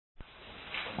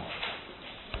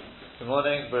Good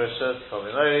morning, Bereshit,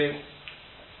 Chavimori.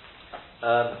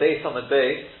 Based on the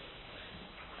base,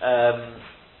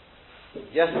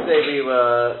 yesterday we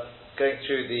were going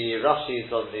through the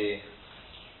Rashis on the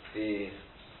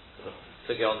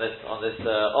figure on this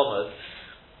Omud.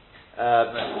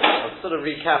 I'll sort of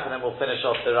recap and then we'll finish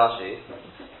off the Rashis.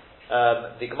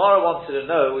 The Gemara wanted to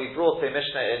know, we brought a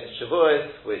Mishnah in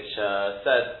Shavuos which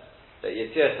said that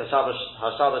Yetzias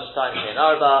Hashabash Time Shein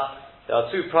Arba. There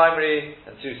are two primary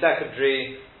and two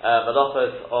secondary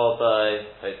malachos of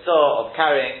Hotzah, of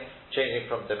carrying, changing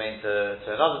from domain to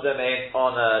another domain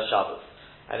on Shabbos.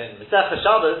 And in Masechah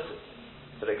Shabbos,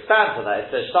 it expands on that.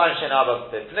 It says Shtayim Shein Arba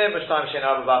B'Pnim, Shtayim Shein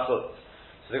Arba B'Chutz.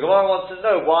 So the Gemara wants to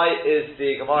know, why is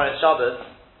the Gemara in Shabbos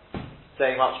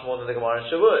saying much more than the Gemara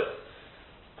in Shavuot?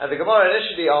 And the Gemara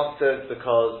initially answered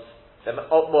because,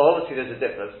 obviously there's a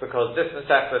difference, because this is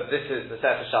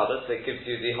Masechah Shabbos, so it gives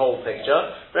you the whole picture,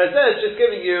 whereas there it's just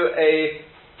giving you a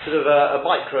sort of a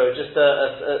micro, just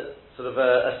a sort of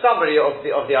a summary of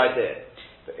the idea.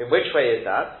 In which way is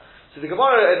that? So the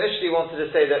Gemara initially wanted to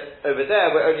say that over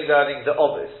there we're only learning the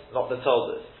Obis, not the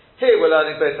Toldos. Here we're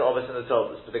learning both the Obis and the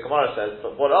Toldos, but the Gemara says,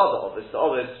 but what are the Obis? The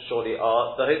Obis surely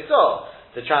are the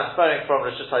Hotzah, the transferring from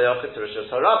Rosh Hashanah to Rosh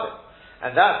Hashanah.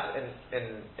 And that,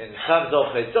 in terms of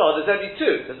Hotzah, there's only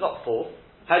two, there's not four.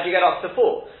 How do you get up to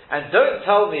four? And don't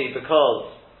tell me,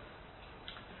 because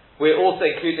we're also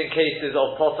including cases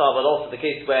of Potar, but also the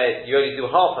case where you only do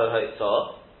half a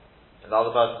Hotzah, and the other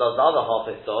person does the other half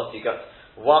Hotzah, so you got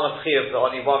one of Chiyuv, but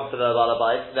only one for the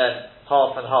Balabais, and then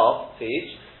half and half to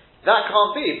each. That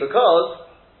can't be, because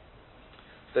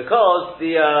that can't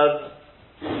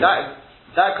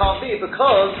be,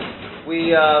 because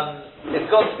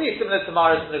it's got to be similar to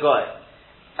Maris and Nagoy.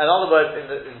 In other words,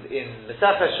 in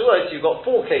Masechah Shavuot, you've got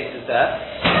four cases there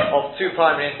of two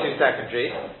primary and two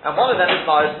secondary, and one of them is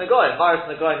Maris and Nagoy. Maris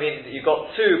and Nagoy means that you've got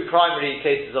two primary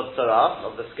cases of Tzaraf,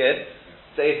 of the skin,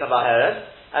 Se'is and Baheres,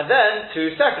 and then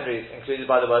two secondaries, included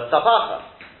by the word Tapacha.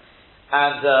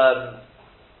 And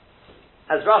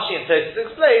as Rashi and Tosfos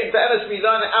explained, but as we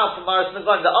learn it out from Maris and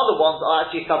Nagoy, the other ones are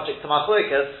actually subject to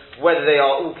Machlokas, whether they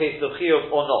are all cases of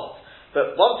Chiyuv or not.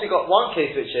 But once we've got one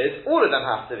case which is, all of them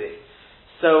have to be.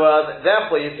 So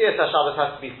therefore, Yetzias HaShabbos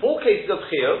has to be four cases of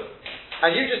Chiyuv,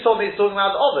 and you just told me it's talking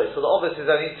about the Obis, so the Obis is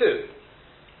only two.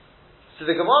 So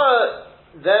the Gemara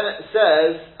then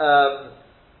says,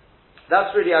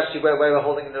 that's really actually where we're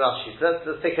holding in the Rashi. So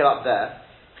let's pick it up there.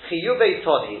 Chiyuv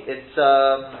Eitoni, it's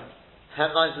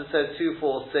 10 lines, it says 2,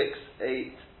 4, 6,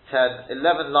 8, 10,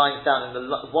 11 lines down in the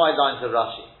wide lines of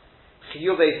Rashi.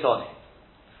 Chiyuv Eitoni.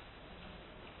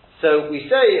 So we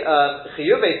say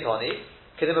Chiyuv Eitoni,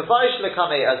 Kedemafarish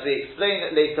Lekame, as we explain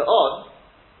later on.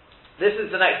 This is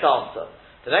the next answer.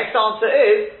 The next answer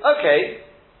is, okay,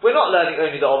 we're not learning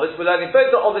only the Obis, we're learning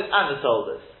both the Obis and the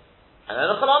Toldos. And then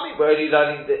the Chalami, we're only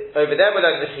learning over there we're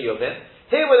learning the Chiyuvim.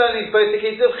 Here we're learning both the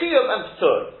cases of Chiyuv and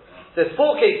P'tur. There's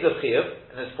four cases of Chiyuv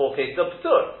and there's four cases of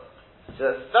P'tur.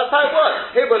 So that's how it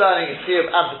works. Here we're learning Chiyuv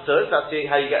and P'tur, so that's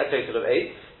how you get a total of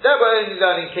 8. There we're only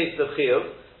learning cases of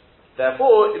Chiyuv.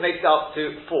 Therefore, it makes it up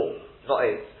to 4, not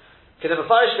 8. As the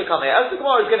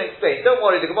Gemara is going to explain, don't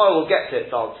worry, the Gemara will get to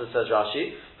its answer, says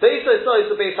Rashi. How do you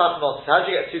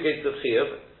get 2 cases of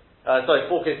Chiyuv?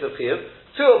 4 cases of Chiyuv.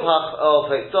 2 of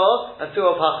Hotzah and 2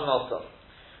 of Hachnosa.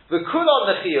 The Kulon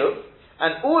the Chiyuv,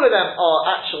 and all of them are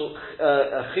actual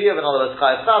Chiyuv, in other words,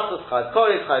 Chayav Chatzos, Chayav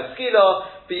Koris, Chayav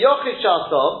Skila, B'yochid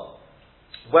Shasom,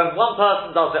 when one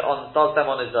person does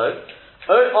them on his own.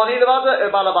 Oni levada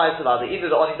or balabais levada. Either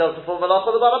the oni does the full malacha,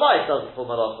 or the balabais does the full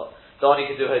malacha. The oni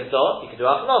can do hotzah, he can do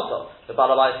achnosa. The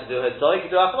balabais can do hotzah, he can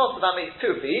do achnosa. That makes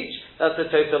 2 for each. That's a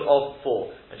total of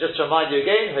 4. And just to remind you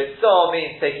again, hotzah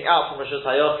means taking out from Rosh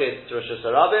Hashanah to Rosh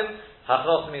Hashanah.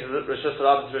 Achnosa means Rosh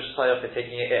Hashanah to Rosh Hashanah,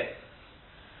 taking it in.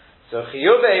 So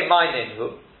chiyuvei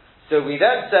maininhu. So we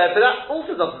then said, but that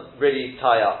also doesn't really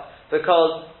tie up,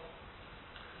 because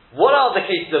what are the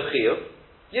cases of chiyuv?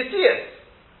 Yetzias.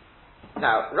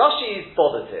 Now, Rashi is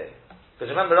bothered here, because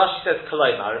remember Rashi says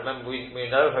Kolaymar, remember we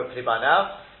know, hopefully by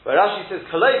now, where Rashi says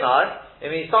Kolaymar,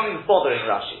 it means something's bothering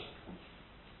Rashi.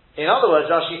 In other words,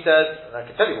 Rashi says, and I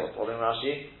can tell you what's bothering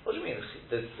Rashi, what do you mean?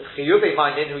 Does Chiyuv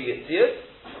mind in who Yitzias?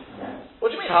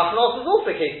 What do you mean? Hachnos is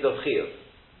also cases of Chiyuv.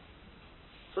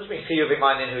 What do you mean Chiyuv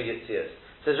mind in who Yitzias?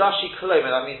 Says Rashi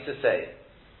Kolaymar, that means to say,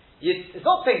 it's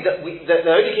not saying that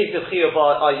the only cases of Chiyuv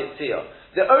are Yitzias.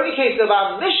 The only cases of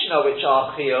our Mishnah which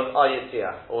are Chiyuv are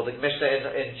Yitziah, or the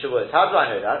Mishnah in Shavuot. How do I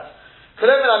know that?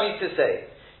 Kolomer, I mean to say,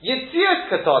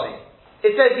 Yitzias Katoni.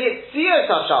 It says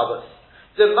Yitzias HaShabbos.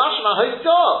 The Mashma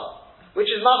Hotzah, which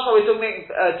is Mashma we're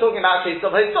talking about cases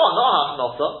of Hotzah, not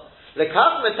Hachnosa.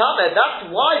 Lekaf metame, that's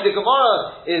why the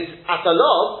Gemara is at a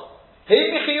loss.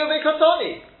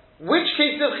 Which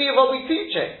case of chiyuv are we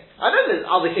teaching? I know there's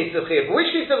other cases of chiyuv, but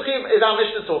which case of chiyuv is our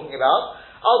Mishnah talking about?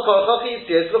 Al korachach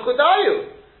yitzias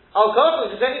l'chudayu. Al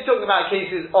korachach is only talking about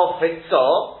cases of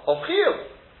hitzah, of chiyuv.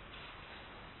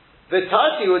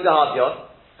 V'tarti u'dahavyon,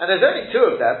 and there's only two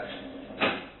of them.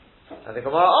 And the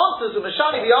Gemara answers,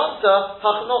 Umeshani, we answer,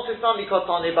 hachnos isnami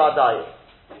kotani ba'dayu.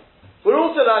 We're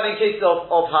also learning cases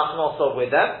of hachnos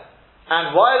with them,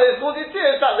 and why are those called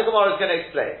yitzias, that the Gemara is going to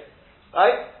explain.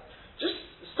 Right? Just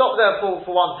stop there for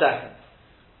 1 second.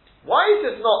 Why is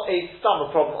this not a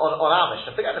stomach problem on our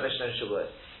Mishnah? Forget the Mishnah in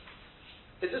Shavuot.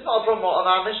 Is this not a problem on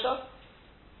our Mishnah?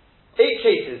 8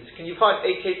 cases. Can you find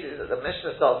 8 cases that the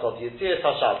Mishnah starts off? Yitzias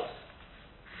HaShabbos.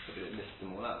 It lists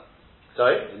them all out.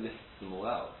 Sorry? It lists them all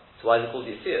out. So why is it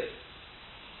called Yitzias?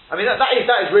 I mean, that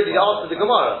is really the answer to the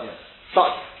Gemara. Yeah.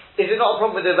 But is it not a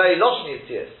problem with the very Lashon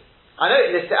Yitzias? I know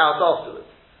it lists it out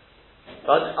afterwards.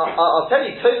 But I'll tell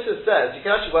you, Tosfos says, you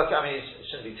can actually work it, I mean, it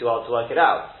shouldn't be too hard to work it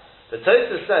out. But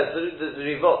Tosfos says, the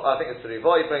Rivot, I think it's the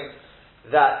Rivot, he brings,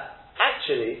 that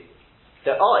actually,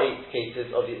 there are 8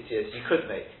 cases of Yitzias you could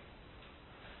make.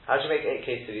 How do you make 8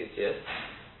 cases of Yitzias?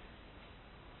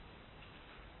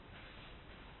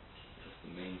 That's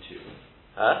the main 2.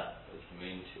 Huh? That's the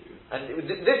main 2. And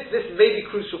this may be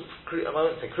crucial, I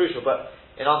won't say crucial, but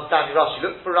in understanding Rashi,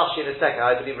 look for Rashi in a second,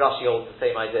 I believe Rashi holds the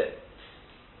same idea.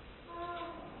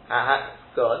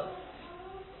 Go on.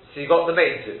 So you got the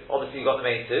main 2. Obviously you got the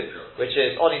main 2, which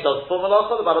is Oni does full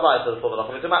malacha, the Balabai does full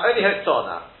malacha. We're talking about only Hotzah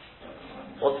now.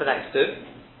 What's the next 2?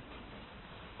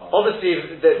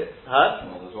 Obviously, there's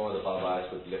one where the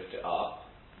Balabai would lift it up,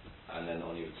 and then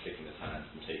Oni would stick in his hands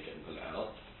and take it and pull it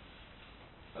out.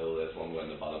 Or there's one where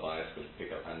the Balabai would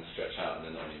pick up and stretch out,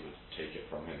 and then Oni would take it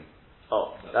from him.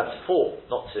 Oh, that's 4,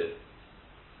 not 2.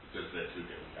 Because they're 2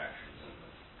 different actions.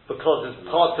 Because there's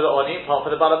part for the Oni and part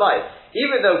for the Balabai.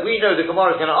 Even though we know the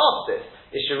Gemara is going to ask this,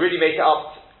 it should really make it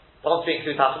up, once we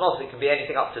include Tachanos, it can be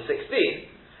anything up to 16,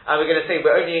 and we're going to say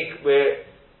we're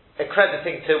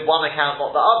accrediting to one account,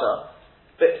 not the other.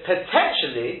 But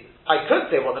potentially, I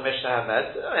could say what the Mishnah had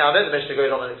meant. I know the Mishnah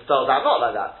goes on and it spells out not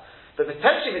like that. But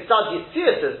potentially, if it's done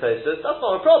Yitzias as Tosfos, that's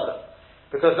not a problem.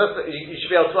 Because you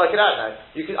should be able to work it out now.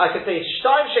 I could say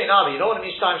Shtaim Shein Arba, you know what I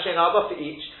mean, Shtaim Shein Arba for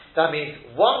each. That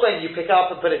means one when you pick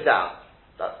up and put it down.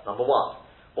 That's number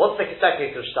 1. What's the second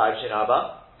case of Shtaim Shein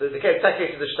Arba? The second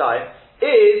case of the Shtaim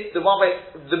is the one where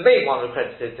the main one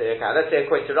accredited to your account. Let's say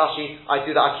according to Rashi, I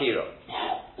do the Akira.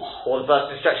 Or the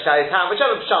person who stretches out his hand,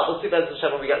 whichever Pshat, we'll see better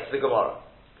when we get to the Gemara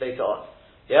later on.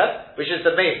 Yeah? Which is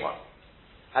the main one.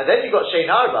 And then you've got Shein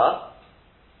Arba,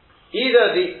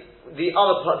 either the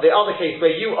other case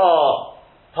where you are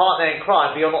partner in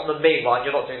crime, but you're not the main one,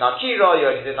 you're not doing Akira,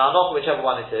 you're only doing Nanok, whichever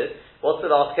one it is. What's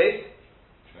the last case?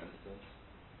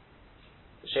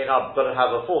 Shein Arba, got to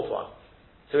have a 4th one.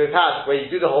 So we've had where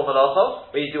you do the whole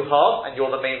malacha, where you do half and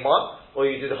you're the main one, or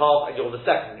you do the half and you're the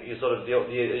second, you're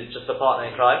just a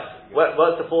partner in crime.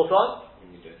 What's the 4th one?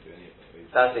 You don't do any of it.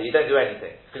 That's it, you don't do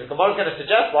anything. Because the Gemara is going to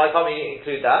suggest, why can't we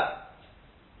include that?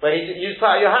 Where you just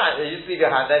put out your hand, you just leave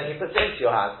your hand, then he puts it into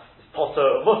your hand.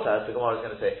 Potter mutter, as the Gemara is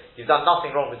going to say. You've done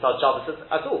nothing wrong with Shabbos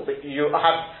at all, but you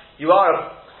are,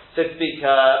 so to speak,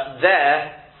 there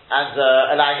and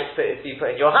allowing it to be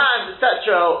put in your hand,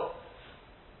 etc.,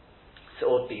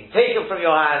 or being taken from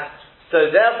your hand. So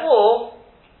therefore,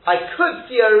 I could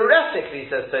theoretically,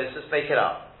 says Tosfos, make it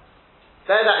up.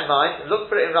 Bear that in mind. Look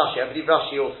for it in Rashi. I believe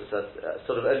Rashi also says,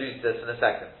 sort of alludes to this in a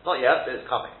second. Not yet, but it's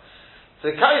coming. So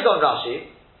it carries on Rashi,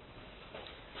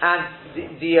 and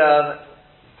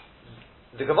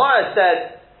the Gemara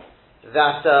said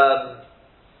that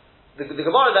the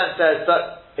Gemara then says,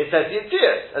 but it says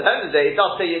Yitzias. At the end of the day, it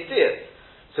does say Yitzias.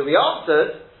 So we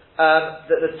answered that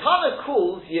the Tana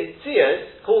calls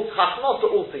Yitzias, calls Chachmasa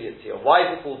also Yitzia. Why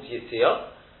is it called Yitzia?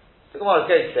 The Gemara is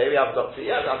going to say, we haven't got to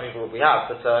yet, I mean we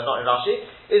have, but not in Rashi,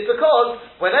 is because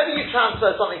whenever you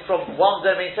transfer something from one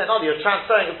domain to another, you're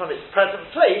transferring it from its present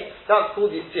place, that's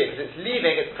called Yitzia, because it's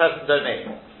leaving its present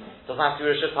domain. It doesn't have to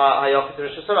be Rishus Hayakit to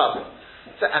Rishus Harabim.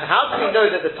 So, and how do we know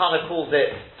that the Tana calls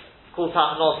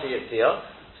Tachnos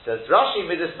Yitzia? Says Rashi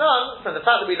Midisnan, from the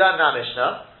fact that we learn in our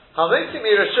Mishnah, Hamikti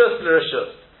mi Rishus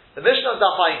l'Rishus. The Mishnah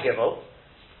Daf Ayin Gimel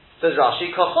says Rashi,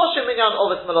 Kachoshim minyan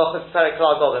ovet malachas Perek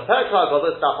Kla Godin. Perek Kla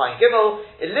Godin, Daf Ayin Gimel.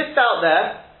 It lists out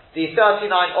there the 39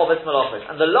 ovet malachas,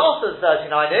 and the last of the 39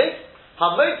 is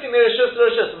Hamikti mi Rishus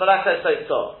l'Rishus Malachas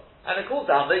Seitzah, and it calls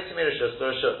it Hamikti mi Rishus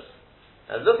l'Rishus.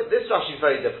 Now look at this. Rashi is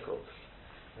very difficult.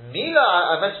 Mila,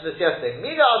 I mentioned this yesterday.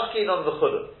 Mila askin on the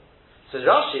chulu. So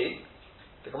Rashi,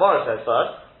 the Gemara says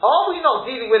first, are we not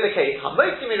dealing with a case?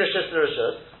 Hamokti mi rishus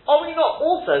l'rishus. are we not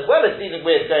also, as well as dealing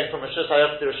with going from Rishus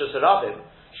Hayochid to Rishus Harabim,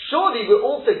 surely we're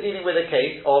also dealing with a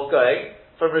case of going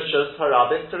from Rishus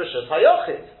Harabim to Rishus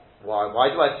Hayochid? Why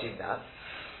do I assume that?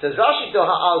 Says Rashi,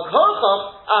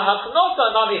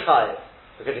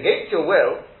 because against your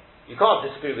will, you can't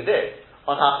disagree with this.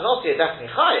 On Hachnos, you're definitely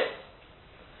chayiv.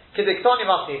 Kidiktoni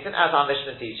Machnisin, as our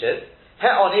Mishnah teaches,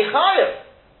 He'oni chayiv.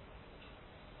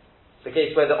 The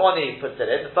case where the Oni puts it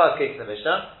in, the first case in the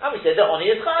Mishnah, and we say the Oni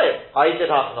is chayiv. I did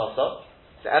Hachnosa,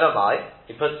 so Enomai,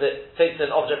 he puts it, takes an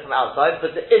object from outside,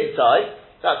 puts it inside,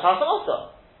 that's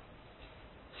Hachnosa.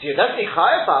 So you're definitely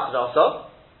chayiv for Hachnosa.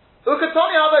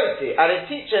 Ukatoni Hamotzi, and it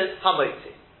teaches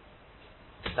Hamotzi.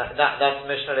 That's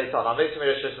Mishnah later on. Hamotzi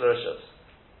Mirishus L'Rishus.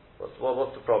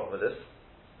 What's the problem with this?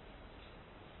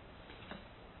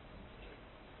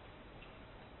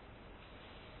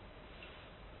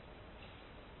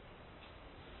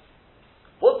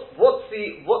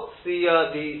 What's the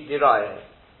raya here?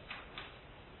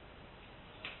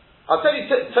 I'll tell you.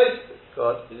 Go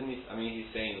on. Isn't he? I mean,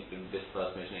 he's saying this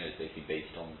first Mishnah is basically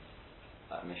based on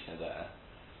that Mishnah there.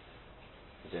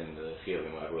 It's in the field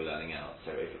in where we're learning out.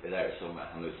 So if there it's talking about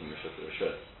Hamotzi Rishus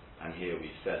Rishus, and here we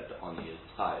said that Oni is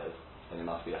tired, then it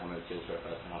must be a Hamotzi also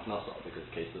refers to Hafnasah, because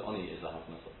the case of Oni is a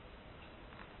Hafnasah.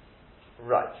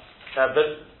 Right.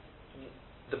 But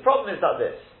the problem is that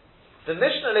this. The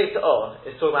Mishnah later on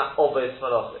is talking about Ovos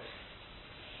Malachos.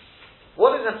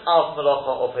 What is an Av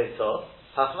Malacha of Hitzah?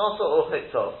 Hafnasah or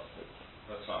Hitzah?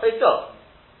 That's fine. Hitzah.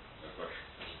 No question.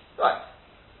 Right.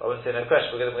 I wouldn't say no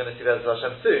question, we're going to see that as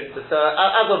Hashem soon, but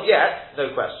as of yet, no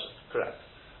question. Correct.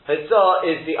 Hitzah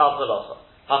is the Av Malacha.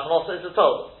 Hafnasah is the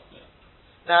Torah. Yeah.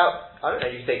 Now, I don't know,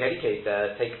 you take any case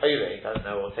there, take Oleg, I don't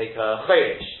know, or take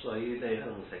Chayrish. Well,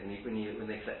 hold on a second, when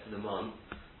they collected them on,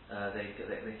 they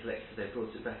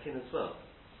brought it back in as well.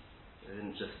 They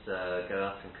didn't just go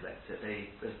out and collect it, they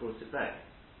brought it back.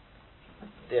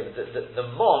 Yeah, but the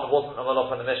Mon wasn't a Malach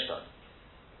on the Mishkan.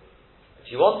 If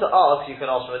you want to ask, you can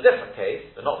ask from a different case,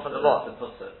 but not from the Mon. That's the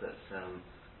posuk that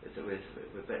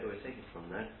we're taking from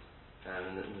there,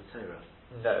 in the Torah.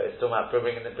 No, it's talking about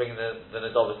bringing the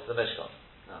Nadovas to the Mishkan.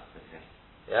 Ah, okay.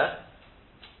 Yeah?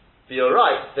 But you're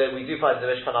right, that we do find the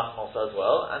Mishkan Hachnosa as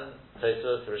well, and so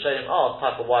the Rishonim ask,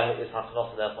 type of why is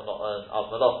Hachnosa therefore not an Av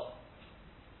Malach?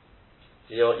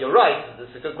 So you're right,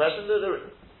 it's a good question.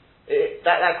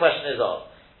 That question is asked.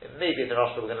 Maybe in the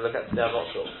Rosh we're going to look at today, I'm not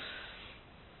sure.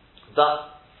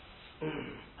 But,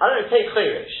 I don't know, take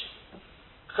Chayrish.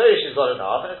 Chayrish has got an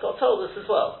Av, and it's got Toldus as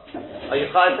well. Are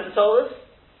you chayav for the Toldus?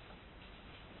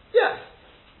 Yes.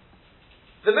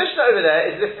 The Mishnah over there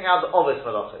is listing out the Ovos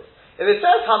Malachos. If it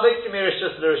says Hamotzi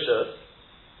Mirishus L'Rishus,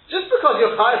 just because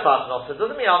you're chayav for Hafnasah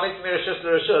doesn't mean Hamotzi Mirishus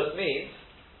L'Rishus means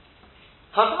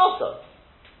Hafnasah.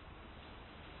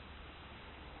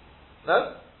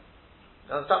 No?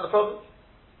 You understand the problem?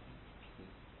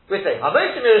 We're saying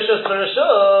Hamotzi Mirishus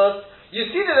L'Rishus. You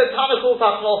see that the Tana calls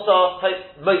Hafnasah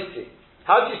Motzi.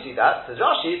 How do you see that? Says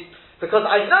Rashi, because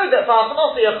I know that for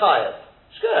Hafnasah you're chayav.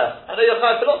 Sure, I know you're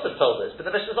chayav for lots of Toldos, but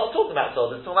the Mishnah is not talking about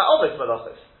Toldos, it's talking about Ovos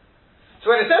Malachos. So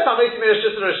when it says Hamotzi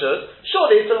Mirishus L'Rishus,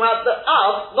 surely it's talking about the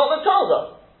Av, not the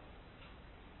Tolda.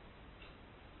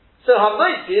 So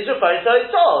Hamotzi is referring to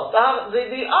Hitzah,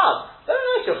 the Av. Don't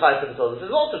know if you're chayav for the Toldos,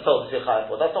 there's lots of Toldos you're chayav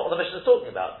for, that's not what the Mishnah is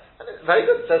talking about. And it's very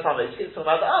good, it says Hamotzi, it's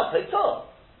talking about the Av, Hitzah.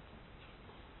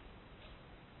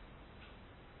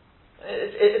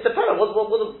 It's a parallel.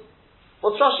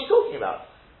 What's Rashi talking about?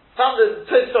 Found the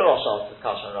Tosfos Rosh asks this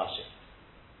Kasha and Rashi.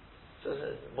 So,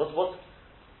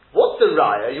 what's the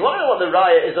raya? You want to know what the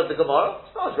raya is of the Gemara?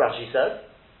 It's not as Rashi says.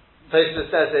 Tosfos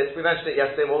says it. We mentioned it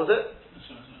yesterday. What was it?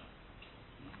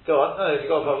 Go on. No, if you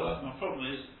got a problem. My problem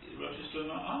is Rashi's still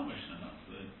not our Mishnah, not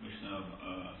the Mishnah of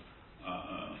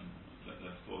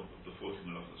the 40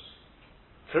 Malachos.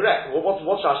 Correct. Well,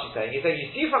 what's Rashi saying? He's saying you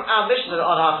see from our Mishnah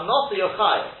on Hafnasah you're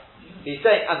chayav. He's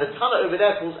saying, and the Tana over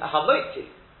there calls Hamotzi.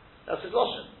 That's his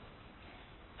Lashon.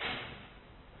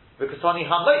 Because Tani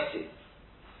Hamotzi.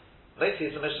 Motzi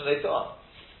is the Mishnah later on.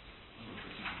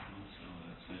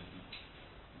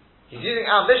 He's using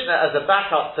our Mishnah as a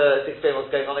backup to explain what's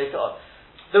going on later on.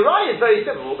 The Rai is very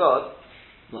simple, go on.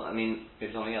 No, I mean,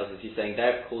 it's something else. He's saying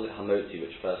they've called it Hamotzi,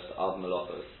 which first Av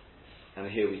Malachos, and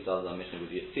here we started our Mishnah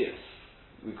with Yitzias.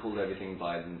 We called everything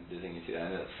by the thing you see there,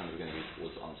 and that's kind of going to be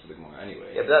towards the answer to the Gemara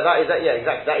anyway. Yeah, but exactly.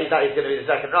 That is going to be the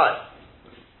second right.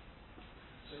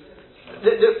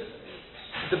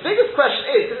 The biggest question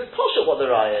is, because it's posh at what the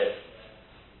raya is.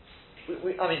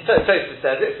 Tosfos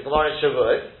says it, it's the Gemara in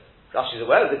Shavuot. Rashi's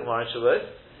aware of the Gemara in Shavuot.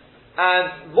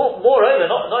 And moreover,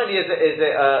 not only is it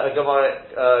a Gemara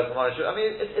in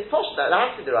Shavuot, it's posh that.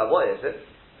 That has to be the raya. What is it?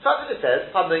 The fact that it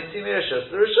says, Hamotzi Mirishus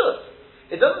L'Rishus.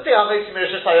 It doesn't say Hamotzi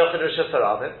Mirishus Hayochid Rishus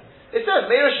Harabim. It says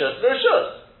Mirishus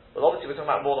Mirishus. Well, obviously we're talking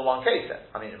about more than one case then.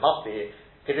 I mean, it must be,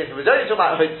 because if it was only talking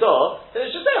about Hotzah, then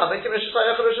it should say Hamotzi Mirishus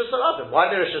Hayochid Rishus Harabim. Why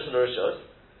Mirishus and Rishus?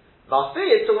 Must be,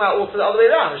 it's talking about also the other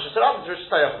way around. Rishus Harabim to Rishus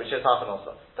Hayochid, which is half and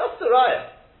also. That's the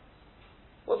Raya.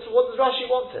 What does Rashi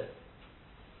want it?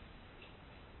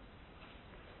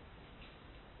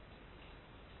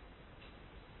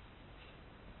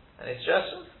 Any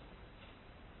suggestions?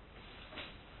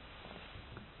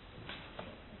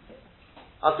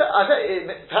 I'll tell you,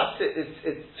 perhaps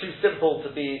it's too simple to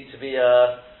be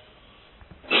the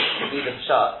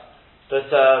pshat, but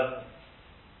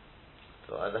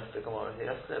I left the Gemara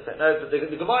here. No, but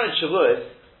the Gemara in Shavuos,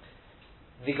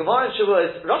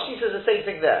 Rashi says the same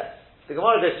thing there. The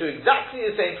Gemara goes through exactly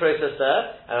the same process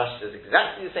there, and Rashi says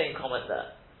exactly the same comment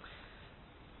there.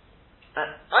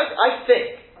 And I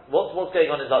think what's going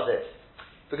on is like this.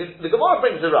 Because the Gemara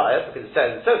brings the raya, because it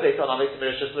says later on, Hamotzi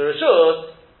Mirishus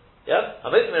L'Rishus, yeah?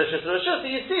 Hamotzi Mirishus L'Rishus, so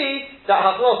you see that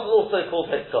Hachnos is also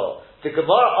called Hitzah. The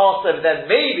Gemara asks over there,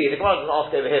 maybe, the Gemara doesn't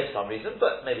ask over here for some reason,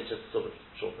 but maybe it's just sort of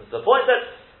shortens the point, that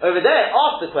over there,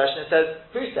 asks the question, it says,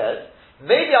 who says,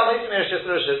 maybe Hamotzi Mirishus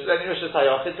L'Rishus, then Mirishus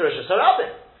Hayochid to Rishus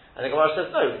Harabim. And the Gemara says,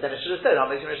 no, then it should have said,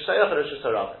 Hamotzi Mirishus Hayochid Rishus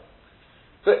Harabim.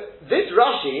 But this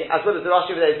Rashi, as well as the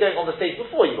Rashi over there, is going on the stage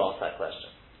before you ask that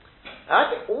question. And I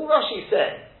think all Rashi is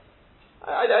saying,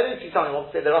 I don't see something I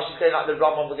want to say, the Rashi is saying like the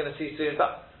Rambam we're going to see soon,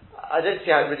 but I don't see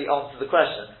how it really answers the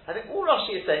question. I think all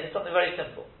Rashi is saying is something very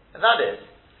simple, and that is,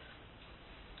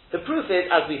 the proof is,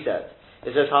 as we said,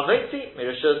 it says, Hamotzi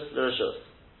Mirishus L'Rishus.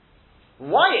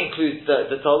 Why it includes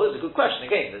the Torah is a good question.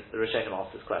 Again, the Rishonim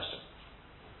asked this question.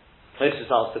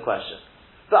 Tosfos asked the question.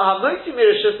 But Hamotzi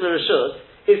Mirishus L'Rishus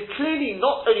is clearly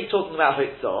not only talking about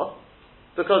Hotzah,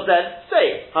 because then,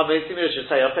 say, Hamotzi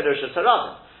Mirishus Hayochid Rishus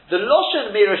Harabim. The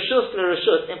Loshen Mirishus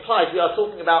L'Rishus implies we are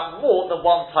talking about more than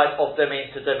one type of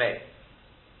domain to domain.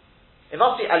 It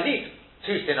must be at least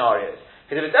two scenarios.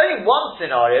 Because if it's only one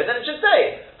scenario, then it should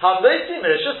say, Hamotzi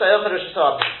Mirishus Hayochid Rishus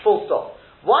Harabim, full stop.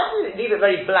 Why do you leave it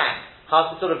very blank,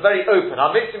 sort of very open,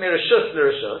 Hamotzi Mirishus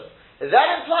L'Rishus?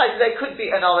 That implies there could be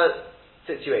another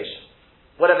situation,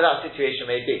 whatever that situation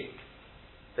may be.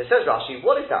 But says Rashi,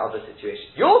 what is that other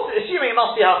situation? You're assuming it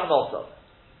must be Hachanosa.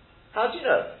 How do you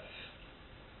know?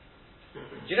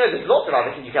 Do you know there's lots of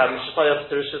other things you can have Rishus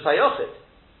Hayochid to Rishus Hayochid?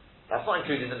 That's not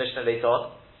included in the Mishnah later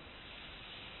on.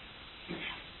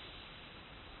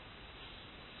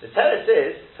 The teretz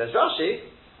is, says Rashi,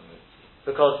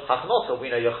 because Hachanosa we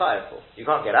know you're chayav for. You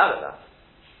can't get out of that.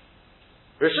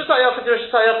 Rishus Hayochid to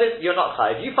Rishus Hayochid, you're not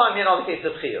chayav. You find me another case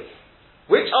of chiyuv.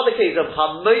 Which other case of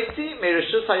Hamotzi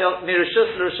Mirishus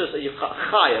L'Rishus are you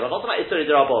chayav? I'm not talking about Itzuri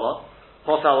D'Rabbanan,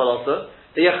 Hosal also.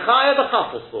 The Yechayav the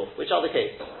Chasas for. Which other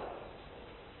case?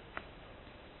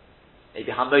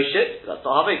 Maybe Hamoshit, that's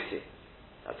not Hamotzi.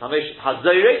 That's Hamoshit.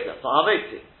 Hazoret, that's not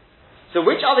Hamotzi. So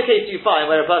which other case do you find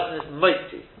where a person is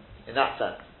Motzi, in that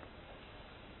sense?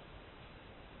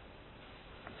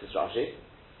 This is Rashi.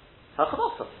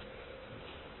 Hachanosa.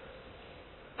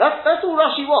 That's all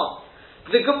Rashi wants.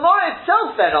 The Gemara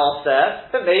itself then asks there,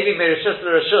 but maybe Mirishus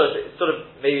L'Rishus, it sort of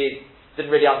maybe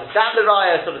didn't really understand the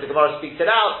Raya, sort of the Gemara speaks it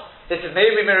out. It says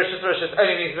maybe Mirishus L'Rishus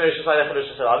only means Mirishus Hayochid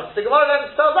Rishus Harabim. The Gemara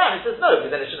then spells out, it says no, because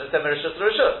then it shouldn't have said Mirishus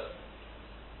L'Rishus.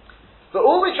 But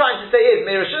all we're trying to say is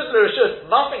Mirishus L'Rishus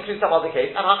must include some other case,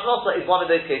 and Hachanosa is one of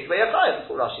those cases where you're chayav. That's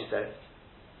what Rashi says.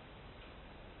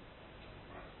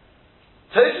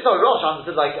 Tosfos or Rosh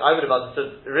understood, like I would have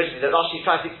understood originally, that Rashi is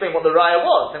trying to explain what the Raya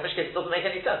was, in which case it doesn't make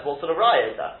any sense. What sort of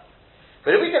Raya is that?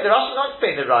 But if we say the Rashi not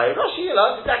explain the Raya, Rashi,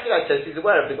 exactly like Tosfos, he's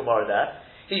aware of the Gemara there.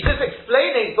 He's just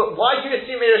explaining, but why do you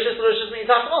assume Mirishus L'Rishus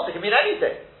means Hachanosa? It can mean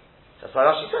anything. That's why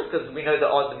Rashi says, because we know that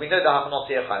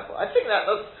Hachanosa is chayav. I think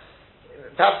that's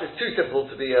perhaps it's too simple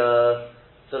to be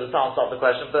sort of to answer the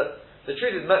question, but the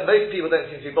truth is most people don't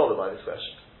seem to be bothered by this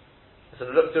question. I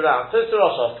sort of looked around. Tosfos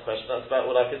Rosh asked the question. That's about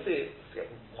what I could see.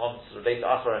 One sort of later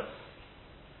Acharon.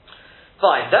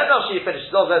 Fine. Then Rashi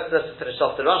finishes off. Let's finish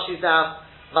off the Rashi's now.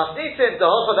 Masnitin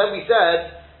Dahocha. Then we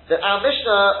said that our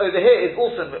Mishnah over here is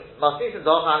also Masnitin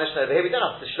Dahocha. Our Mishnah over here, we don't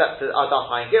have to schlep to Daf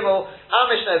Hayin Gimel. Our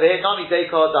Mishnah over here, Nami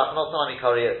Deikar Daf Not Nami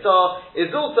Kari Yitzah,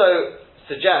 is also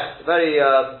suggests very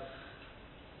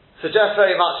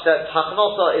much that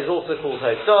Hachanosa is also called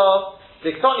Hotzah.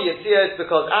 Diktoni Yitzias,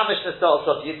 because our Mishnah starts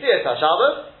off Yitzias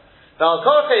HaShabbos.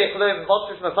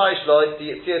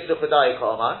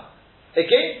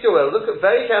 Against your will, look at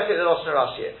very carefully at the Lashon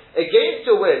Rashi here. Against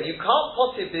your will, you can't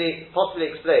possibly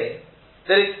explain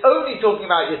that it's only talking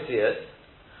about Yitzias.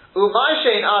 Umay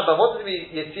Shein Arba, what does it mean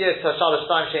Yitzias HaShabbos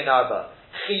Time Shein Arba?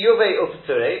 Chiyuvei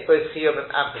Upeturei, both Chiyuvim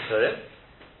and Peturim.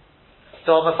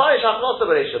 So Mafarish Hachnosa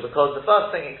Bereisha, because the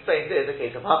first thing explained is the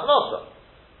case of Hachnosa.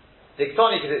 The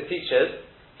Iktoni, because it teaches,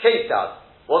 case does.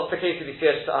 What's the case of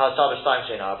Yisir Shabbos Shtaim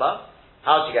Shein Arba?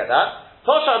 How do you get that?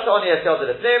 Poshat Oni Yasel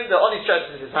the Flim, the Oni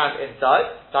stretches his hand inside,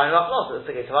 Shtaim Hachnosa, that's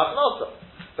the case of Hachnosa.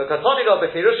 Because Oni Lo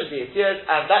Befirusha the Yisir,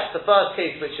 and that's the first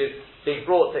case which is being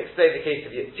brought to explain the case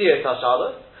of Yisir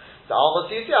Shabbos. So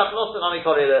almost you see Hachnosa Nami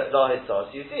Kori La Hitzah.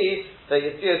 So you see that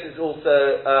Yisir is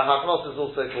also, Hachnosa is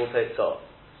also called Hitzah.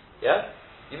 Yeah?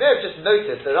 You may have just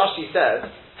noticed that Rashi says,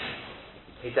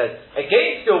 he says,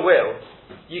 against your will,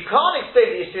 you can't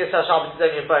explain that Yisir Shabbos is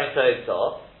only referring to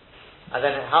Hitzah, and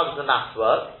then how does the maths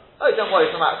work? Oh, don't worry,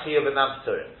 it's not actually Chiyuv and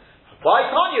Mamsurim. Why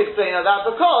can't you explain that?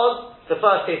 Because the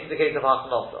first case is the case of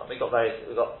Hachnosa. We've got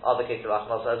other cases of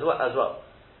Hachnosa as well.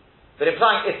 But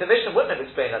implying if the Mishnah wouldn't have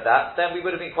explained like that, then we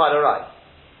would have been quite alright.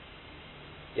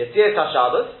 Yisir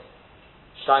Shabbos,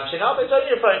 Shtaim Shein Arba, it's only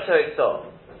referring to Hitzah.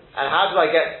 And how do I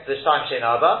get the Shtaim Shein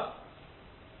Arba?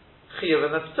 Chiyuv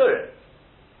and Mamsurim.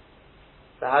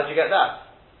 So how do you get that?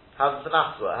 How does the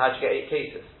maths work? How do you get 8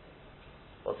 cases?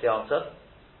 What's the answer?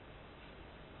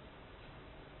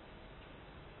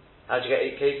 How do you get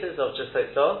 8 cases of just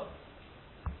Hitzah?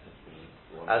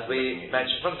 As we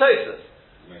mentioned from Tosfos.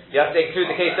 You have to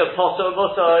include the case of Potter and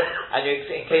Mutter, and you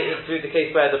include the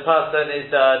case where the person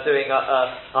is doing a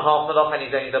half malach and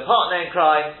he's only the partner in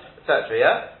crime, etc.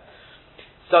 Yeah?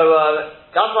 So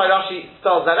that's why Rashi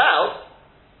spells that out.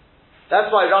 That's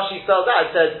why Rashi spells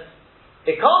out and says,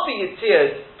 it can't be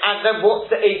Yitzhak, and then what's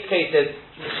the 8 cases?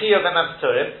 Chiyuv and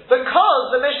Mamsurim, because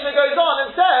the Mishnah goes on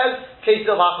and says, case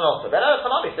of Hachnosa. Then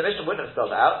the Mishnah wouldn't have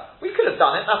spelled it out. We could have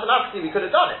done it, mathematically we could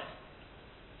have done it.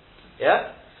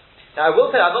 Yeah? Now I will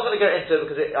say, I'm not going to go into it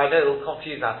because I know it will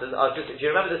confuse matters. If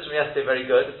you remember this from yesterday, very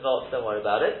good. If not, don't worry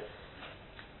about it.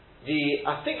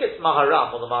 I think it's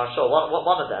Maharam or the Maharshal,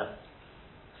 one of them,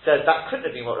 says that couldn't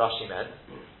have been what Rashi meant.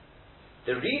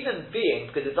 The reason being,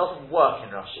 because it doesn't work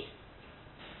in Rashi.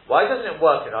 Why doesn't it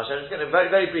work in Rashi? I'm just going to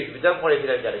very, very briefly, but don't worry if you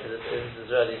don't get it, because this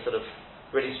is really sort of,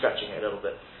 really stretching it a little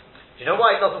bit. Do you know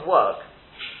why it doesn't work?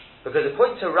 Because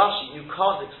according to Rashi, you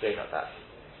can't explain like that.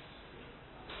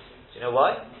 Do you know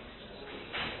why?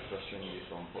 Rashi only used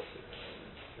one posuk.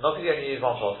 Not because you only use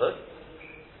one posuk.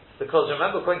 Because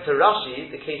remember, according to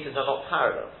Rashi, the cases are not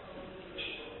parallel.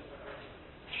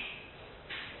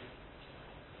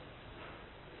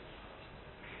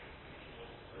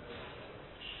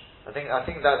 I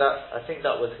think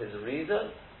that was his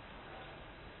reason.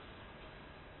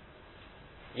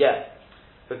 Yeah,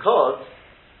 because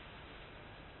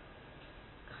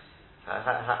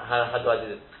how do I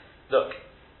do this? Look,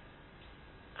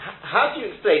 how do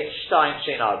you explain Shtaim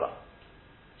Shein Arba?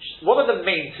 What are the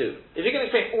main two? If you can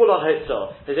explain all on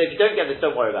Hitzah, if you don't get this,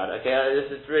 don't worry about it. Okay,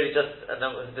 this is really just, and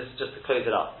then this is just to close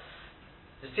it up.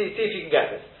 See if you can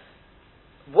get this.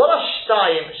 What are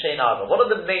Shtaim Shein Arba? What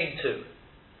are the main two?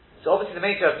 So obviously the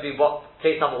main two has to be what?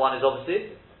 Case number 1 is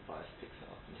obviously Balabais picks it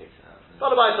up and takes it out.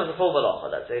 Balabais does the full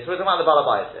malacha, let's say. So we're talking about the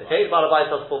Balabais, okay? The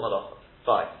Balabais does the full malacha.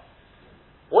 Fine.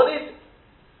 What is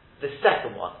the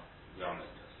second one?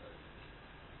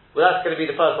 Well, that's going to be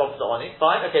the first one for the Oni.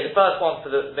 Fine. Okay, the first one for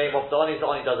the main one for the Oni is the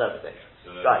Oni does everything.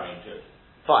 So that's right.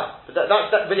 Fine. But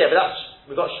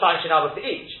we've got Shtaim Shein Arba for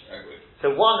each.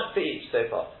 So 1 for each so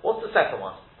far. What's the second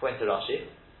one? According to Rashi.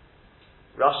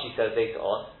 Rashi says later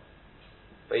on,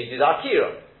 but you do the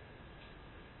Akira.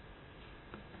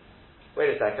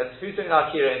 Wait a second, who's doing the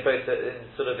Akira in both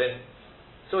it's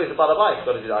always the Balabais who's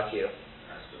got to do the Akira.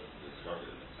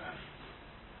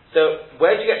 So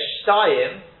where do you get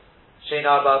Shtayim Shein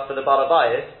Arba for the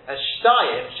Balabais and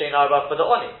Shtayim Shein Arba for the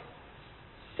Oni?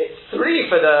 It's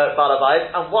 3 for the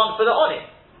Balabais and 1 for the Oni.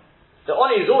 The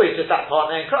Oni is always just that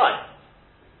partner in crime.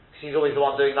 Because he's always the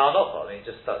one doing the Anocha. I mean,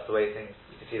 just that's the way things,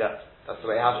 you see that's the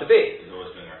way it has to be. He's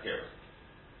always doing Akira.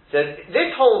 So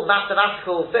this whole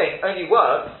mathematical thing only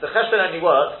works, the cheshbon only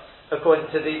works according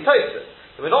to the Tosfos.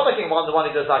 So we're not looking at the one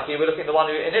who does Akira, we're looking at the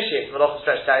one who initiates Malach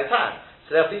stretched out his hand.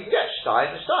 So therefore you can get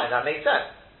Shtaim and Shtaim, that makes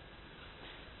sense.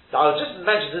 So I'll just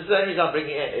mention, this is the only reason I'm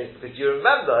bringing it in, is because you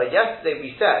remember, yesterday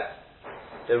we said,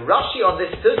 the Rashi on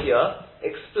this sugya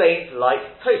explains like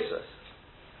Tosfos.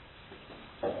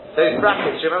 Those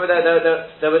brackets, you remember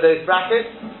there were those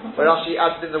brackets where Rashi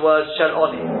added in the word Shel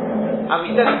Oni. And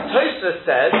we said, Tosfos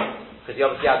says, because he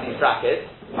obviously had these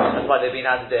brackets, that's why they've been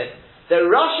added in, that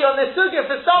Rashi on this sugya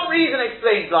for some reason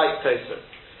explains like Tosfos.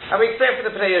 And we explained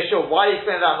from the Pnei Yehoshua why he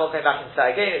explained that. I'm not going back and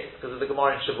say again, it's because of the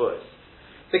Gemara in Shavuos.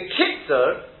 The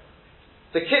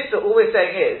Kitzur, all we're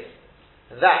saying is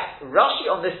that Rashi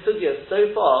on this sugya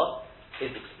so far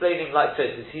is explaining like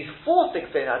Tosfos. He's forced to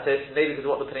explain like Tosfos, maybe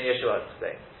because of what the Pnei Yehoshua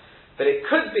explained. But it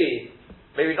could be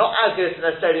maybe not as good as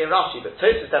necessarily in Rashi, but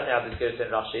Tosfos definitely has as good as in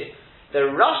Rashi. The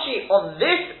Rashi on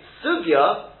this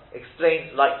sugya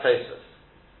explains like Tosfos.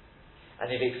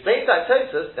 And if he explains like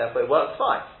Tosfos, therefore it works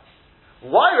fine.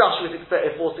 Why Rashi was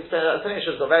forced to explain that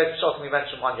Tosfos got very shocking, we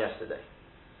mentioned one yesterday.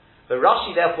 But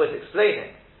Rashi therefore is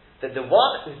explaining that the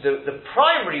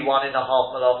primary one in the half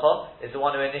malacha is the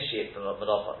one who initiates the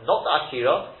malacha, not the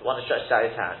akira, the one who stretches out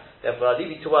his hand. Therefore I'll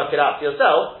leave you to work it out for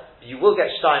yourself, but you will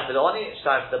get shtayim for the oni,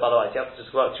 shtayim for the balawais. You have to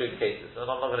just work through the cases. So I'm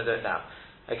not going to do it now.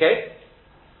 Okay?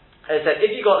 As I said,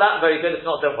 if you got that, very good. If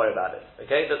not, don't worry about it.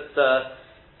 Okay?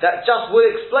 That just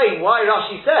would explain why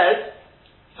Rashi says,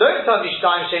 don't tell me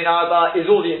shtayim shein arba is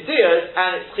all the yitziyas,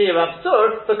 and it's chiyav and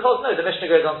p'tur, because no, the Mishnah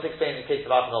goes on to explain in the case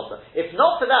of Arpanolta. If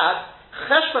not for that,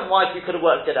 cheshbon-wise, we could have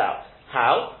worked it out.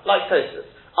 How? Like Tosfos.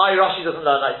 Rashi doesn't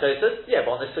learn like Tosfos. Yeah,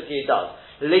 but on this sugya it does.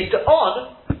 Later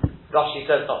on, Rashi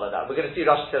says not like that. We're going to see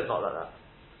Rashi says not like that.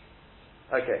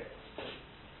 Okay.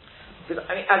 Because,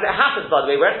 as it happens, by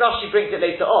the way, when Rashi brings it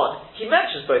later on, he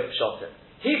mentions both Pshatim.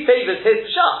 He favours his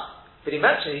Pshat. But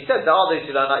he says there are those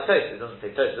who learn like Tosfos. He doesn't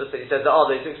say Tosfos, but he says there are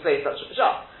those who explain such a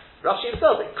Pshat. Rashi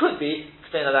himself, it could be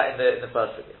explained like that in the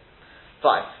first sugya.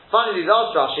 Fine. Finally, he's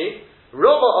asked Rashi,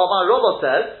 Rava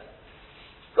says,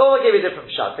 Rava gave a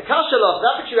different shot. The kasha lost,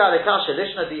 that which you had the kasha,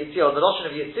 lishna the yitziyah, the loshon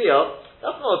of yitziyah,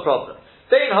 that's not a problem.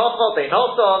 Bein hachot, bein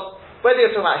hoson, whether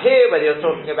you're talking about here, whether you're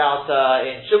talking about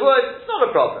in Shavuot, it's not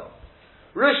a problem.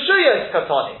 Rishuyas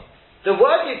katoni. The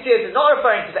word yitziyah is not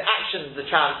referring to the action of the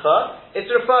transfer,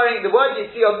 it's referring, the word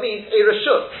yitziyah means a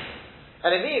rishut.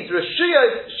 And it means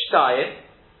Rishuyas shtayim,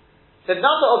 the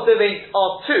number of domains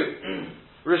are two.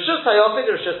 Rishus hayofin,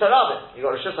 Rishus harabin. You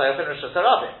got Rishus hayofin, Rishus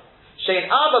harabin. Shein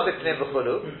arba b'pnim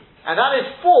v'chulu, and that is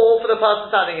 4 for the person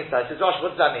standing inside. Says Rashi,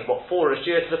 what does that mean? What 4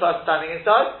 Rishuyas to the person standing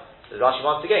inside? Says Rashi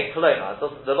once again, kolona.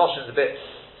 The lotion is a bit.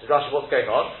 Says Rashi, what's going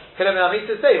on? Kolona means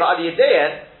to say, but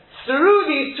through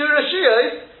these 2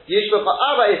 Rishuyas, yishba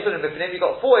arba isurim b'pnim. You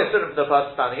got 4 isurim for the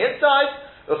person standing inside,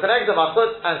 uchanegdom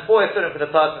achut, and 4 isurim for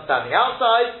the person standing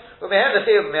outside. And the case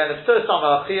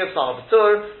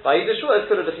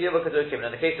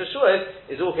of Shuas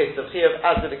is all cases of Chiyav,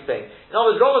 as we've explained. In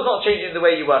other words, Rava's not changing the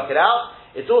way you work it out.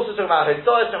 It's also talking about Hitzah,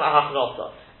 it's talking about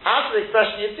Hachanotah. As for the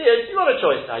expression Yitziyah, you've got a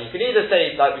choice now. You can either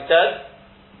say, like we said,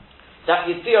 that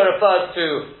Yitziyah refers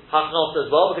to Hachanotah as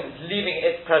well, because it's leaving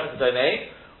its present domain,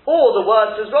 or the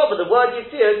word says Rava, the word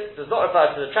Yitziyah does not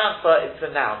refer to the transfer, it's a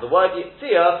noun. The word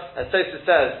Yitziyah, as Tosfos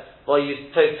says, well,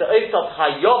 you Tosfos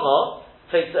Hayoma,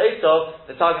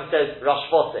 the Targum says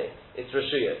Rashvose, it's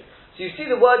Rishuyah. So you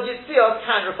see the word Yitziyah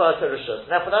can refer to Rishus.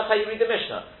 Therefore that's how you read the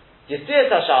Mishnah.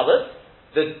 Yitziyah Shabbos,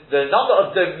 the number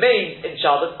of domains in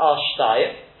Shabbos are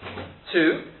Shtayim,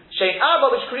 2, Shein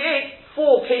Arba, which creates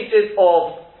 4 cases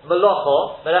of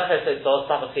Malacha, Melacha says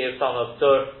some of here, some of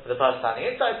Tur, for the person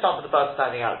standing inside, some for the person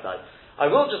standing outside.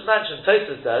 I will just mention,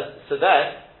 Tosfos says, so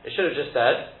then, it should have just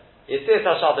said,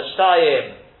 Yitziyah Shabbos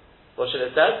Shtayim, what should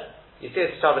it have said?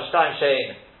 Yitziyah Shabbos Shtayim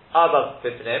Shein Arba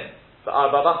B'Pnim, but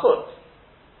Arba B'Chut.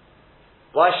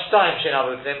 Why Shtayim Shein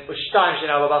Arba B'Pnim, or Shtayim Shein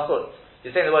Arba B'Chut?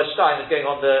 You're saying the word Shtayim is going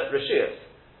on the Rishuyas.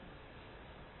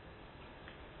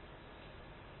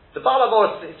 The Baal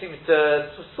HaMaor seems to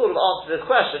sort of answer this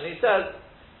question. He says,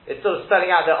 it's sort of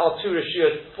spelling out there are 2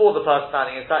 Rishuyas for the person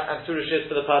standing inside and 2 Rishuyas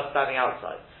for the person standing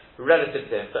outside, relative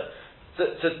to him. But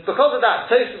because of that,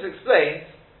 Tosfos explains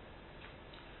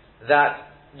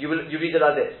that you read it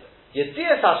like this.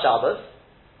 Yitziyas HaShabbos,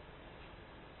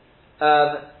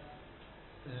 the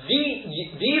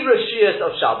Rishuyas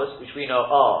of Shabbos, which we know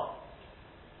are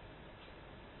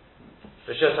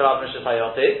Rishuyas Harav and Rishuyas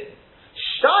Hayotid,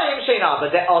 Shtayim Shein Arba,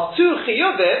 there are 2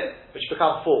 Chiyuvim, which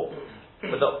become 4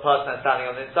 for the person standing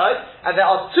on the inside, and there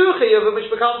are 2 Chiyuvim, which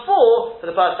become 4 for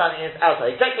the person standing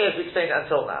outside, exactly as we explained it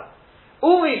until now.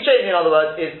 All he's changing, in other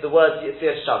words, is the word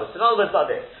Yitziyas Shabbos. In other words, like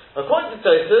this. According to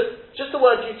Tosfos, just the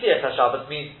word Yitziyas HaShabbos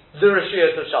means the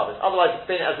Rishuyas of Shabbos. Otherwise,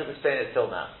 explain it as we've explained it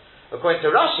till now. According to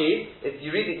Rashi,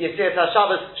 you read it Yitziyas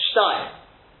HaShabbos Shtayim.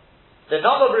 The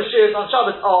number of Rishuyas on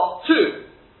Shabbos are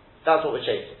 2. That's what we're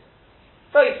changing.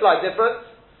 Very slight difference.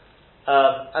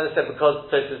 As I said, because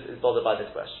Tosfos is bothered by this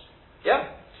question. Yeah?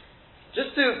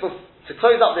 Just to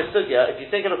close up this sugya, if you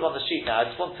take a look on the sheet now,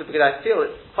 I just want to, because I feel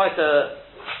it's quite a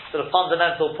sort of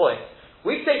fundamental point.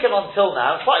 We've taken on till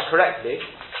now, quite correctly,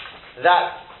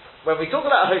 that when we talk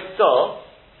about Hotzah,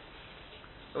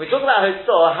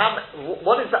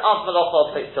 what is the Av Malacha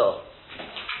of Hotzah?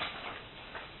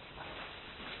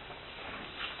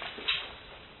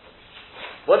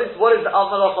 What is the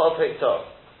Av Malacha of Hotzah?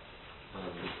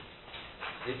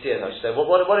 You see it, I should say.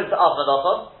 What is the Av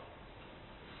Malacha?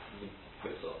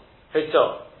 Hotzah.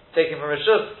 Taken from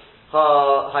Rishus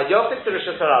HaYofik to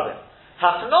Rishus HaRabim.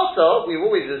 Hachnosa, we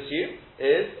always assume,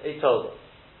 is a Tolda.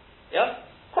 Yeah?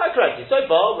 Quite correctly. So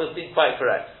far, we've been quite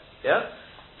correct. Yeah?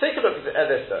 Take a look at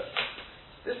this though.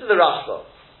 This is the Rashba.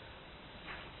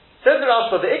 Says the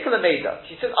Rashba, the Ikla Meida.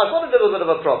 She says, I've got a little bit of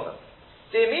a problem.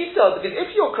 The Emisa, because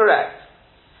if you're correct,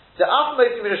 the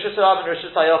Afmotim Rishus Harabim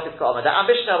Rishus Hayachid Ka'ama, the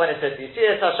Mishnah, when it says the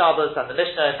Yitzias HaShabbos, and the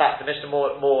Mishnah, in fact, the Mishnah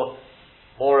more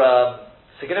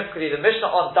significantly, the Mishnah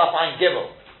on Daf Ein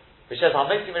Gimel, which says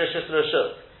Hamotim Rishus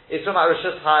Rishus, is from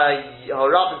Rishus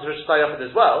Harabim Rishus Hayachid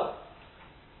as well.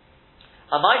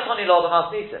 Amai Tani Lo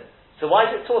B'Masnisin. So why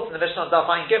is it taught in the Mishnah on Daf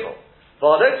Ein Gimel?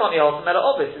 V'Alo Tani Holton Mela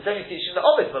Obis. It's only teaching the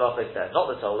Obis Malachos there, not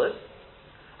the Tolas.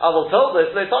 Avol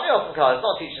Tolas Lo Tani Holton Kar. It's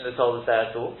not teaching the Tolas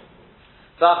there at all.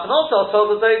 V'Achnosa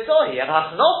Tolas Oitzohi, and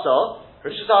Hachnosa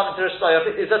Rishus Harabim to Rishus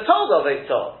Hayachid is a Tola of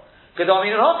Oitzoh.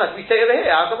 Gedomin and Hochak, we say over here,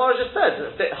 our Gemara just says,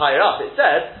 a bit higher up, it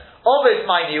says, Obis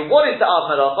Maini, what is the Av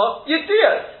Melacha?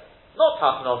 Yitzias, not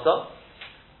Hachnosa.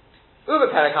 Uber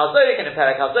Perek HaZoik and in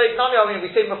Perek HaZoik, Nami Amin, we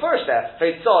say first there,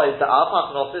 Heitzah is the Av,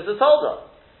 Hachnosa is the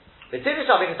Tolda. The Tivish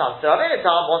Avinitam, so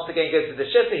Avinitam once again goes to the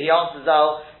Shitta, he answers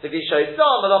out, the Visha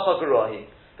Heitzah Melacha Guruhi,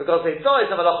 because Heitzah is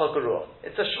a Melacha Guruh.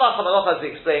 It's a Shmach HaMelacha as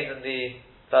we explained in the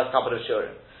first couple of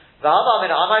Shurim.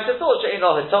 I might have thought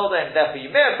She'ino had told them, therefore you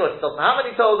may have thought it doesn't have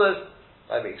any tolders,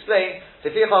 like we explained.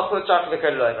 That's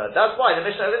why the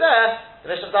Mishnah over there, the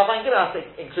Mishnah of Daf Ein Gimel has to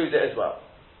include it as well.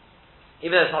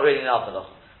 Even though it's not really an Avmalach.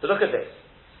 But look at this.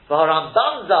 The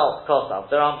Rambam Zal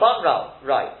Kosav, the Rambam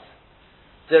writes,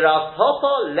 the Rav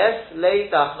Papa less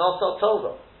late Achnosa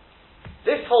Tolda.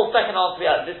 This whole second answer we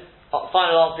had, this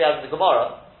final answer we had in the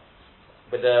Gemara,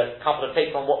 with a couple of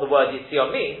takes on what the word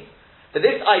Yitzhak means, but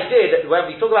this idea that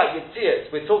when we talk about Yitzias,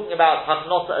 we're talking about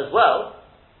Hachnosa as well.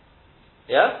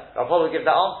 Yeah? I'll probably give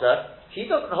that answer.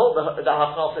 He doesn't hold that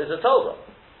Hachnosa is a Tolda.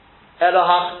 Elo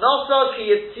Hachnosa ki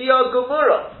Yitzia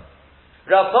Gumura.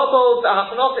 Rav Papa holds that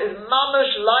Hachnosa is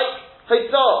mamish like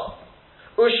Heitzah.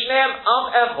 Ushneim Am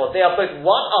Echod. They are both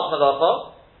one Av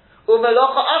Melacha,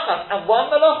 Umelacha Achas, and one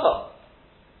Melacha.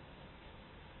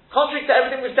 Contrary to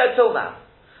everything we've said till now.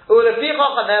 And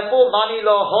therefore, Mani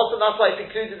Lo Hosan, that's why it's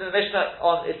included in the Mishnah,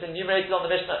 it's enumerated on the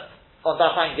Mishnah on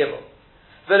Daf Ein Gimel.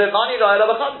 Mani Lo Ela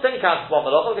B'Chad, it's only counts one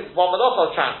Malacha, because it's one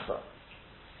Malacha transfer.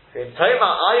 In Toma,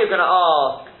 are you going to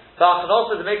ask, the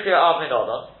Achnosa is a Mikriya Av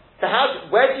Minoda? So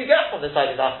where do you get from this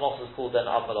idea that Achnosa is called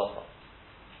then Av Malacha?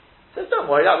 So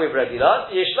don't worry, that we've already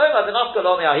learned. Yishlom Adonaf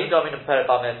Kolomi Ahidom in Perek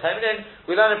Bameh Teminin.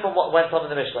 We learned it from what went on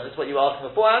in the Mishnah. This is what you were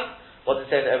asking beforehand. What's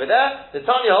it saying over there? The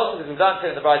Tanya also, because we've learned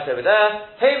it in the Bride over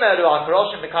there, Heimeru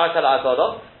HaKaroshim Mekartel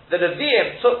Agodom, the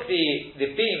Nevi'im took the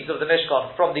beams of the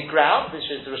Mishkan from the ground, which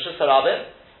is the Rishus Harabim,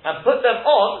 and put them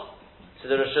on to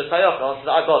the Rishus Hayachid, onto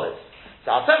the Agodim.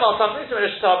 So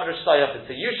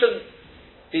you shouldn't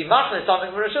be machne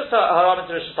something from Rishus Harabim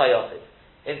to Rishus Hayachid.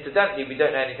 Incidentally, we don't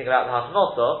know anything about the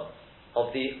Hachnosa of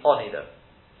the Oni though.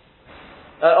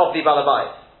 Of the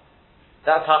Balabais.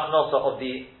 That's Hachnosa of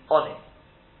the Oni.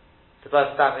 The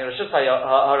person standing in Rishus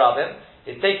Harabim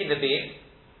is taking the beams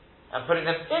and putting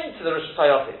them into the Rishus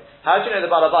Hayachid. How do you know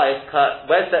the Balabais?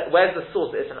 Where's the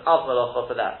source? It's an Av Melacha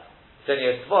for that. It's only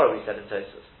a Svara, we said in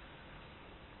Tosfos.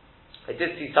 I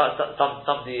did see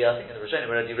somebody, I think in the Rishonim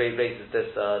already raises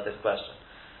this question.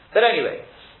 But anyway,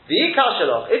 the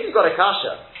Ikashalach, if you've got a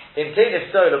Kasha, in Tainif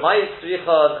So,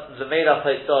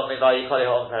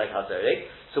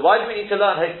 so why do we need to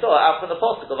learn Hitzah out from the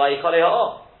Pasuk of Vayikale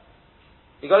Ha'am?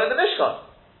 You got it in the Mishkan.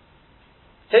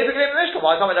 Typically in the Mishkan,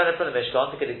 why can't we learn it from the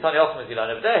Mishkan? Because it's Tanya Osman, you learn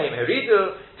over there.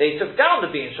 They took down the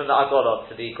beams from the Agodah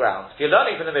to the ground. If you're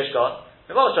learning from the Mishkan,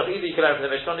 either you can learn from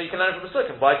the Mishkan or you can learn from the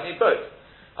Sukkah. Why do you need both?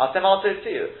 Atem answers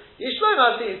to you.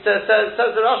 Yishloim says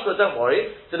the Rashba, don't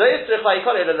worry.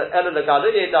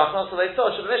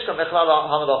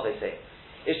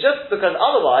 It's just because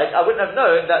otherwise I wouldn't have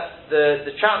known that the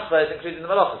transfer is included in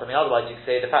the malachas. I mean, otherwise you could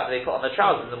say the fact that they put on their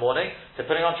trousers in the morning, so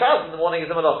putting on trousers in the morning is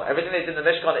a malacha. Everything they did in the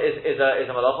Mishkan is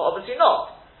a malacha. Obviously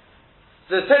not.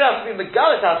 So the Torah has to be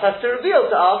megalitas, has to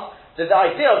reveal to us that the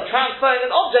idea of transferring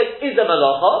an object is a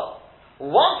malacha.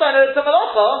 Once I know it's a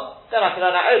malacha, then I can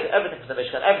learn out everything from the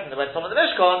Mishkan. Everything that went on in the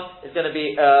Mishkan is going to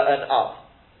be an av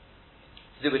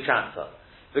to do with transfer.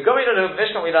 The going on the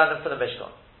Mishkan, we learn them from the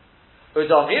Mishkan. And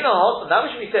that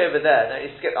which we say over there, now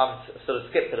I'm sort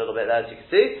of skipped a little bit there, as you can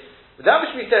see. But that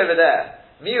which we say over there,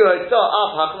 I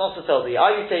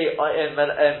would say in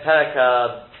Perek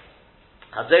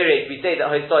Hazorik, we say that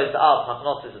Hotzah is the av,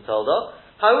 Hachnos is the Tolda.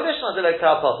 That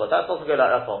doesn't go like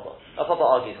Rav Papa. Rav Papa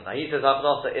argues on that. He says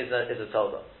Hachnos is a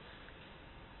Tolda.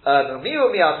 Everyone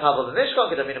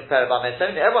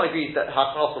agrees that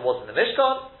Hachnos was in the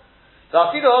Mishkan.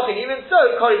 Even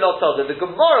so, Kori not Tolda. The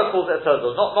Gemara calls it a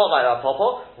Tolda, not like our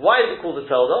Papa. Why is it called a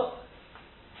Tolda?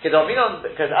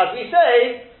 Because as we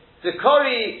say, the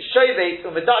Kori Shevet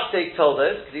Umedaktek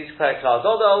Toldas, because these are Klar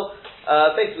Dodol,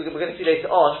 basically we're going to see later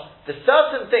on, the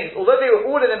certain things, although they were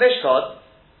all in the Mishkan,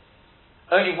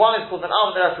 only one is called an Av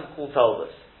and the rest are called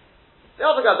Toldas. The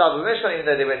other guys are in the Mishkan, even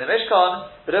though they were in the Mishkan,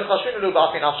 but if we don't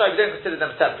consider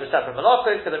them separate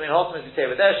malachos, because as we say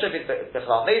over there, Shevet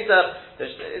Bechlal Mesa,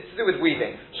 it's to do with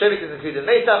weaving. Shevet is included in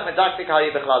Mesa, Medaktik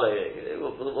Hari Bechlal.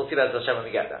 We'll see that as Hashem when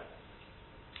we get there.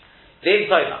 Then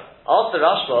Toma, after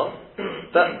Rashba,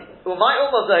 but Umay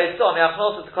Umar Zahitza,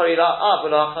 Me'achnos to Kori La'ab,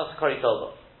 Me'achnos to Kori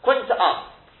Tolda. According to us,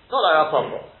 not like our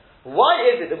Papa. Why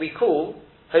is it that we call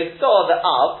Hitzah the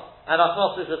Ab and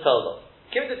Achnos is the Tolda?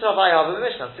 Given to Travai Hav in the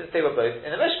Mishkan, since they were both in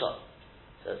the Mishkan.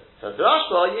 So the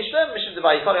Rashba, Yishlem Mishim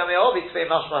Devai Kori Ameovi Tzvei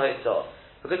Mashma Hitzah.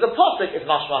 Because the Pasuk is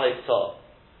Mashma Hitzah.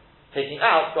 Taking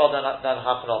out rather than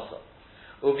Hachnosa.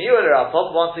 Umiur Rav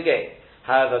Papa, once again.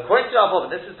 However, according to Rav Papa,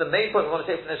 and this is the main point we want to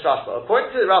take from this Rashba,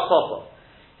 according to Rav Papa,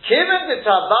 given the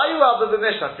Travai Hav in the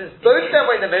Mishkan, since both of them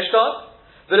were in the Mishkan,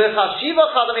 the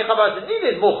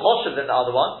neither is more choshev than the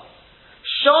other one.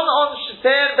 Shon on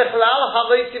Shten Bechlal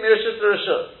Havoitim Mirishus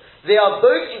Rishus. They are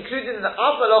both included in the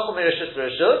Av Malacha Mirishus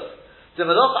Rishus. The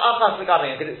Malacha Achas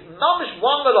Mekabim, because it's mamish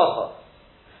one Malacha.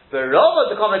 But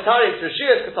Rava, the commentary, is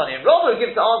Rishiyas Katani. And Rava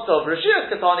gives the answer of Rishiyas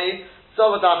Katani,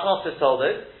 so what the Achnosis told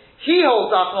us. He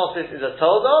holds the Achnosis is a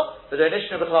Tolda, but the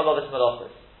Nishnu Bechlal Avos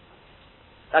Malachos.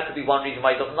 That could be one reason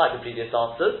why he doesn't like the previous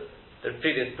answers, the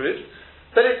previous proofs.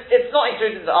 But it's not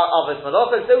included in the Avos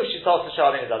Malachos, so we should talk to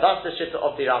Shavin Azal. That's the Shitta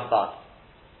of the Ramban.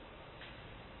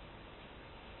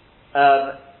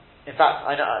 In fact,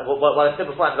 I know what I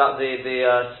said before about the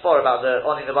spore about the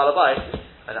Oni the Balabais,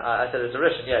 and I said it's a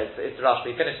Rishon, it's a Rashi.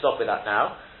 He finished off with that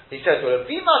now. He says, well,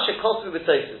 Vima Shekosu with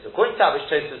Tosus, according to that which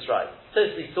Tosus writes.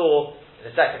 Tosus we saw in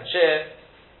the second shir,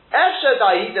 Esha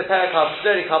Dahi the Perikav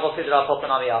Zeri Kabal Sidra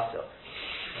Popanami Asio.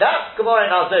 That's Gemara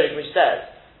in Al-Zorik which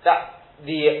says that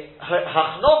the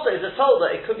Hachnosa is a Tolda,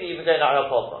 it could be even going out Rav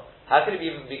Papa. How could it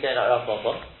even be going out Rav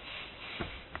Papa?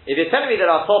 If you're telling me that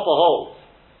Rav Papa holds,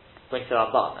 according to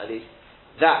Ramban at least,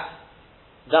 that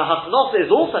the Hachnosa is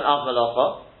also an Av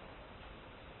Malacha,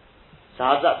 so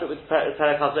how does that fit with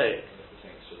Perek HaZorik?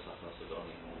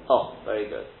 Oh, very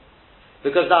good.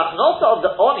 Because the Hachnosa of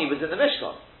the Oni was in the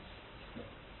Mishkan.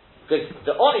 Because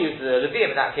the Oni was the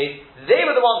Levium in that case, they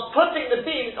were the ones putting the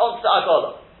beams onto the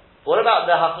Agola. What about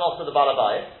the Hachnosa of the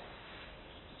Balabayas?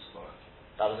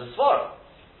 That was a Svara.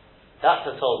 That's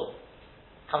a Tolda.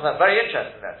 Comes out very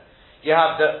interesting then. You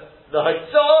have the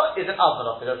Hitzah is an Av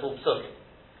Malacha, that's all Psukim.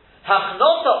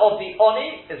 Hachnosa of the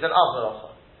Oni is an Av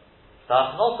Malacha. The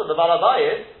Hachnosa of the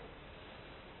Balabayas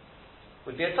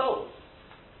would be a Tolda.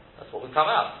 That's what would come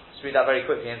out. Let's read that very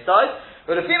quickly inside.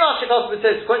 But the female Shekos with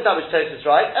Tosus, according to which Tosus is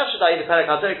right, Efshadai the Perek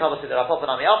HaZorik Kavos in the Rapapa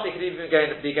Nami After, he could even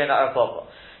be going at Rapapa.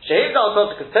 Shehim Zal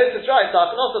Tosus, because Tosus right, the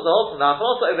Hachnosa of the Holton, the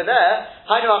Hachnosa over there,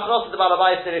 Hainu Hachnosa of the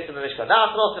Balabayas Siris in the Mishkan. Now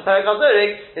Hachnosa in Perek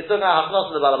HaZorik is talking about Hachnosa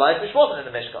of the Balabayas, which wasn't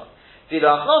in the Mishkan. The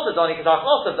Hachnosa Doni, because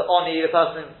Hachnosa of the Oni, the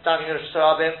person standing in the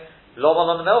Shtarabim,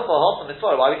 Loman on the Melfa, Holton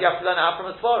Mitzvah. Why would you have to learn it out from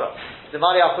Mitzvah? The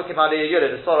Mali Afukim Ali Yura,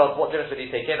 the Sorah of what difference would he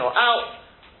take in or out?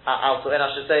 Out or in,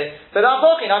 I should say. But I'm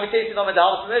talking, I'm tasting on the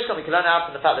house of the Mishkan. We can learn out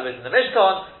from the fact that it was in the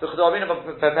Mishkan,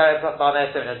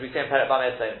 as we say in Peret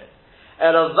Bameh Sonin.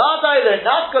 Elavadai, the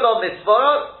Naskal of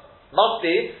Mitzvah must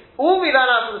be, all we learn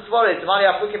out from the Svara is Mali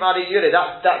Afukim Ali Yuri,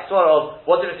 that Svara of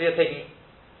what difference you're taking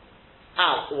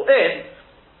out or in.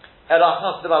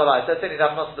 Elachnos the Balabayis. That's only the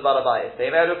Achnos the Balabayis. They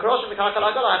made a Krosh and Mikakal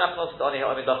Agala and Achnos the Oni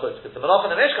Omi Dachus. Because the Malach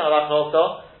in the Mishkan of Achnos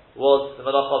was the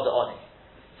Malach of the Oni.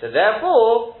 So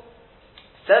therefore,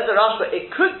 says the Rashba, it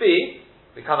could be,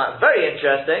 we come out very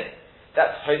interesting,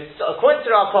 that according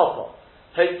to our Papa,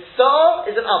 Hitzah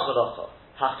is an Av Malacha.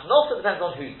 Hachnosa depends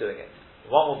on who's doing it.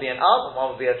 One will be an Av and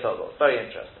one will be a Togel. Very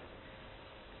interesting.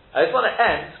 I just want to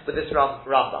end with this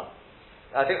Rambam.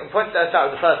 I think we pointed that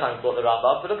out the first time we brought the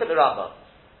Rambam, but look at the Rambam.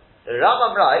 The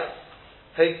Rambam writes,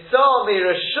 Hitzah mi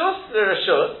Rishus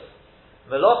l'Rishus,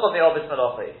 Melacha mi Ovis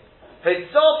Melacha.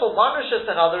 Hitzah from one Rishus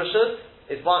and another Rishus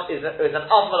is an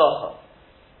Av Malacha.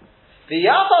 The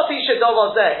Yafal Tisha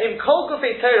Dovah Zeh, Im Kol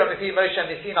Gufei Torah Mipi Moshe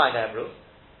Sinai Nemru.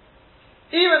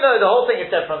 Even though the whole thing is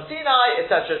said from Sinai,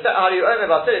 etc., Hari Omer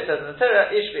Batir, it says in the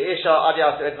Torah, Ish V'Isha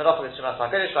Adiyas Ed Menachem Yishumas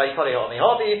HaKodesh V'Yikori Ho'mi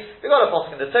Hobi. We got a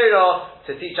pasuk in the Torah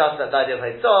to teach us that the idea of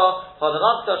Hitzah, for the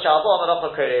Matzah Shalbo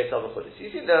Menachem Korei Yitzah V'Chudis. You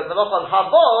see, the Menachem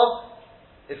Haba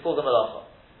is called the Menachem.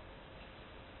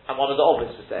 And one of the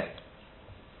obvious was saying.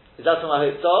 Is that from a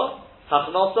Hitzah?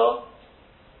 Hachnosa?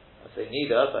 I say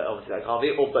neither, but obviously that can't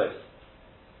be, or both.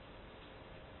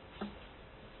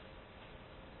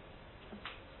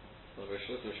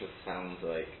 Rishus sounds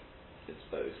like it's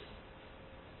both.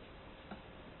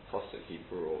 Posuk he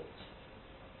brought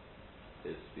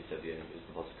is, we said, is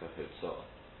the Posuk of Hitzah.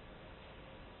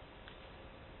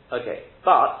 Okay,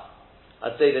 but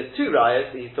I'd say there's two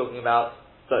rayas that he's talking about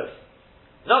both.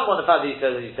 Number one, the fact that he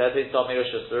says, as you said, he's told me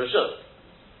Rishus for Rishus.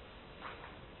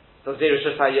 So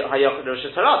Rishus Hayach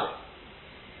Rishus Harabim.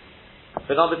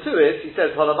 But number two is, he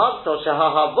says, Holamanto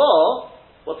Shahahavo.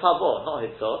 What's Havo? Not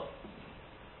Hitzah.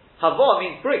 Havo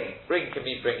means bringing. Bring can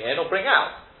mean bring in or bring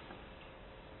out.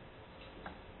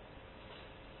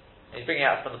 He's bringing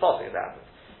out from the Posuk as it happens.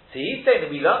 So he's saying that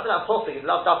we learned that Posuk is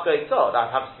Lav Dafka Hitzah. That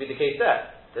happens to be the case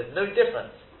there. There's no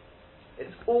difference.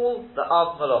 It's all the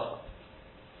Av Malacha.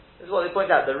 This is what they point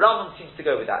out. The Rambam seems to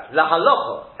go with that. La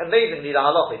Halacha. Amazingly,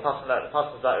 La Halacha. Pasuk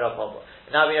like Rav Papa.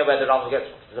 Now we know where the Rambam gets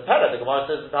from. There's a Pella. The Gemara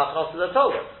says the Hachnos is a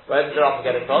Torah. Where does the Rambam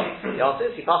get it from? The answer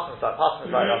is he passes like Rav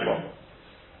Papa.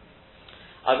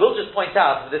 I will just point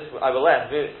out, and this I will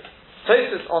end.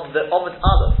 Tosfos on the Omid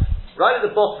Aleph, right at the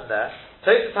bottom there.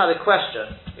 Tosfos had a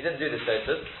question. We didn't do this,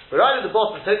 Tosfos, but right at the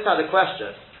bottom, Tosfos had a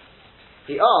question.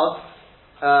 He asked,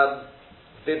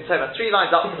 3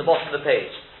 lines up from the bottom of the page.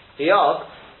 He asked,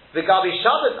 "V'gabi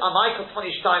Shabbos Amaykol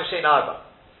Toni Shtayim Shein Arba."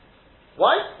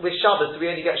 Why with Shabbos do we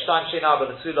only get Shtayim Shein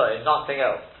Arba L'Tzula and nothing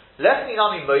else? Lefni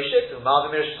Nami Moshe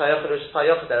U'Malvim Rosh Hashanah Rosh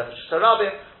Hashanah Derech Rosh Hashanah.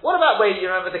 What about where you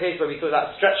remember the case where we talked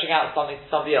about stretching out something to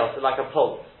somebody else, like a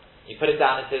pole? You put it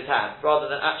down into his hand rather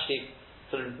than actually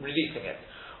sort of releasing it.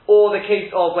 Or the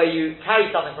case of where you carry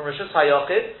something from Rosh Hashanah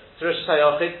to Rosh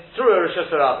Hashanah through a Rosh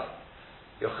Hashanah.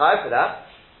 You're chayav for that.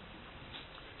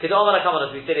 Kedom Alakaman,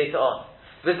 as we say later on.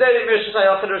 What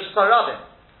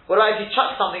about if you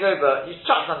chuck something over? You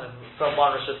chuck something from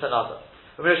one Rosh Hashanah to another.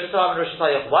 Why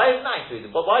isn't that included?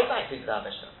 But why is that included in our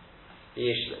Mishnah? The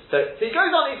Yishla. So he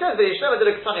goes on. He says the Yishla de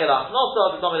l'Ktani Alach, not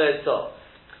so the Domino Tzor,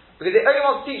 because they only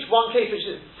want to teach one case which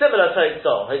is similar to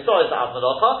Tzor. Tzor is the Av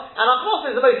Malacha, and Achnos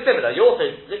is the most similar. You're also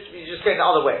literally just going the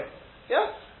other way.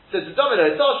 Yeah. So the Domino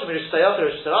Tzor, Shemir Shtayot,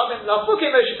 Rosh Hashanah,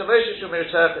 Lafukim Moshe to Moshe, Shemir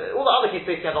Shtayot. All the other cases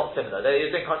basically are not similar.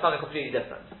 They're doing something completely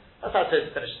different. That's how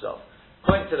it finishes off.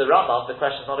 According to the Rambam, the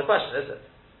question is not a question, is it?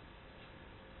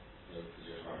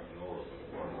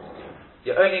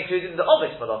 You're only including the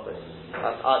obvious malachos.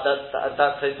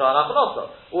 That's Hitzah and Achanosa.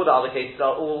 All the other cases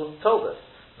are all told us.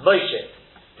 Moshe.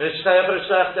 These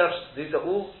are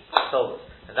all told us.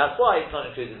 And that's why it's not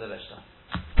included in the Mishnah.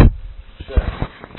 Sure.